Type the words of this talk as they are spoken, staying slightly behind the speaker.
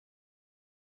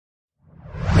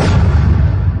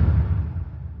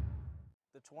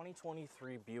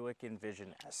2023 Buick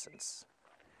Envision Essence,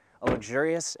 a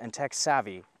luxurious and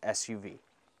tech-savvy SUV.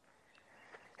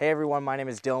 Hey everyone, my name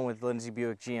is Dylan with Lindsay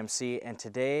Buick GMC, and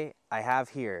today I have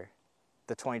here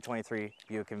the 2023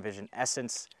 Buick Envision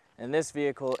Essence, and this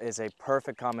vehicle is a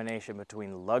perfect combination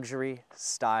between luxury,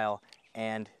 style,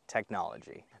 and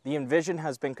technology. The Envision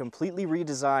has been completely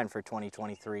redesigned for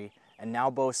 2023 and now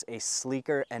boasts a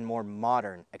sleeker and more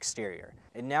modern exterior.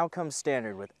 It now comes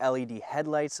standard with LED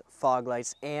headlights, fog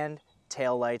lights, and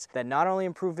tail lights that not only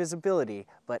improve visibility,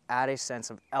 but add a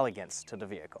sense of elegance to the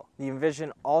vehicle. The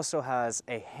Envision also has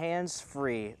a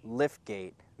hands-free lift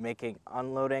gate, making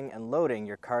unloading and loading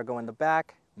your cargo in the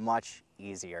back much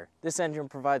easier. This engine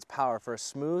provides power for a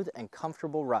smooth and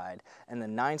comfortable ride, and the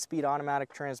 9-speed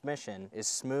automatic transmission is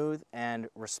smooth and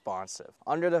responsive.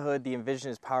 Under the hood, the Envision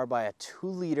is powered by a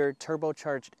 2-liter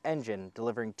turbocharged engine,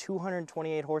 delivering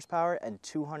 228 horsepower and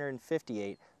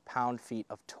 258 pound-feet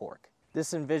of torque.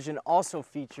 This Envision also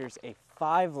features a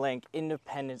 5-link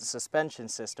independent suspension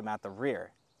system at the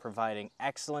rear, providing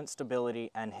excellent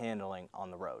stability and handling on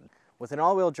the road. With an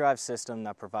all-wheel drive system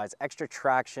that provides extra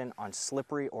traction on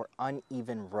slippery or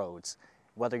uneven roads,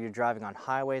 whether you're driving on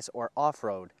highways or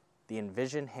off-road, the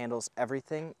Envision handles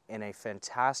everything in a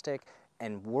fantastic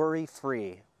and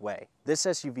worry-free way. This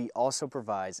SUV also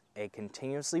provides a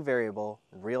continuously variable,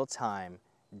 real-time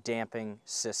damping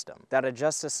system that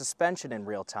adjusts the suspension in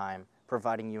real time,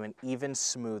 providing you an even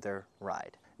smoother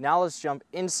ride. Now let's jump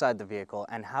inside the vehicle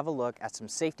and have a look at some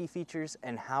safety features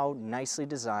and how nicely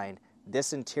designed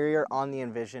this interior on the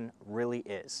Envision really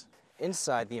is.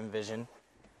 Inside the Envision,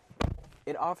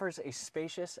 it offers a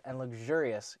spacious and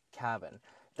luxurious cabin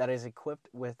that is equipped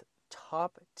with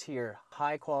top-tier,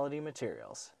 high-quality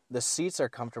materials. The seats are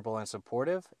comfortable and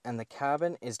supportive, and the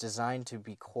cabin is designed to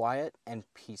be quiet and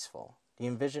peaceful. The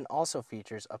Envision also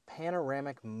features a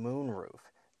panoramic moonroof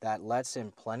that lets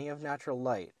in plenty of natural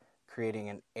light, creating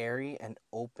an airy and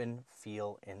open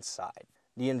feel inside.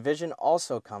 The Envision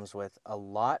also comes with a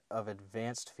lot of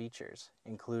advanced features,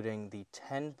 including the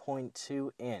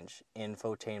 10.2-inch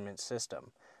infotainment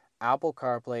system, Apple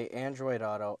CarPlay, Android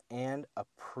Auto, and a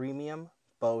premium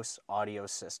Bose audio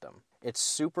system. It's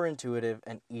super intuitive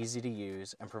and easy to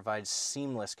use and provides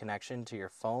seamless connection to your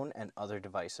phone and other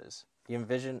devices. The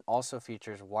Envision also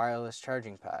features wireless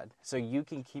charging pad, so you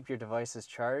can keep your devices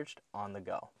charged on the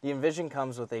go. The Envision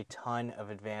comes with a ton of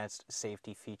advanced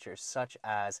safety features such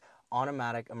as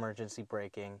automatic emergency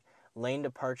braking, lane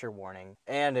departure warning,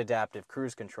 and adaptive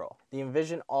cruise control. The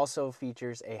Envision also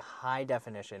features a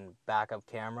high-definition backup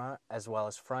camera as well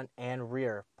as front and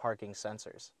rear parking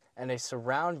sensors, and a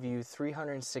surround view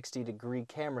 360-degree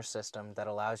camera system that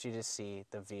allows you to see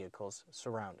the vehicle's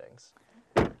surroundings.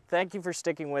 Thank you for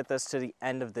sticking with us to the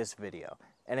end of this video.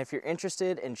 And if you're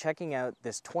interested in checking out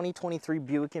this 2023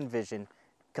 Buick Envision,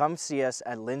 come see us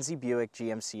at Lindsay Buick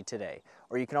GMC today.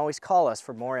 Or you can always call us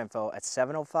for more info at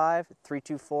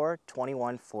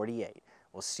 705-324-2148.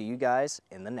 We'll see you guys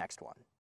in the next one.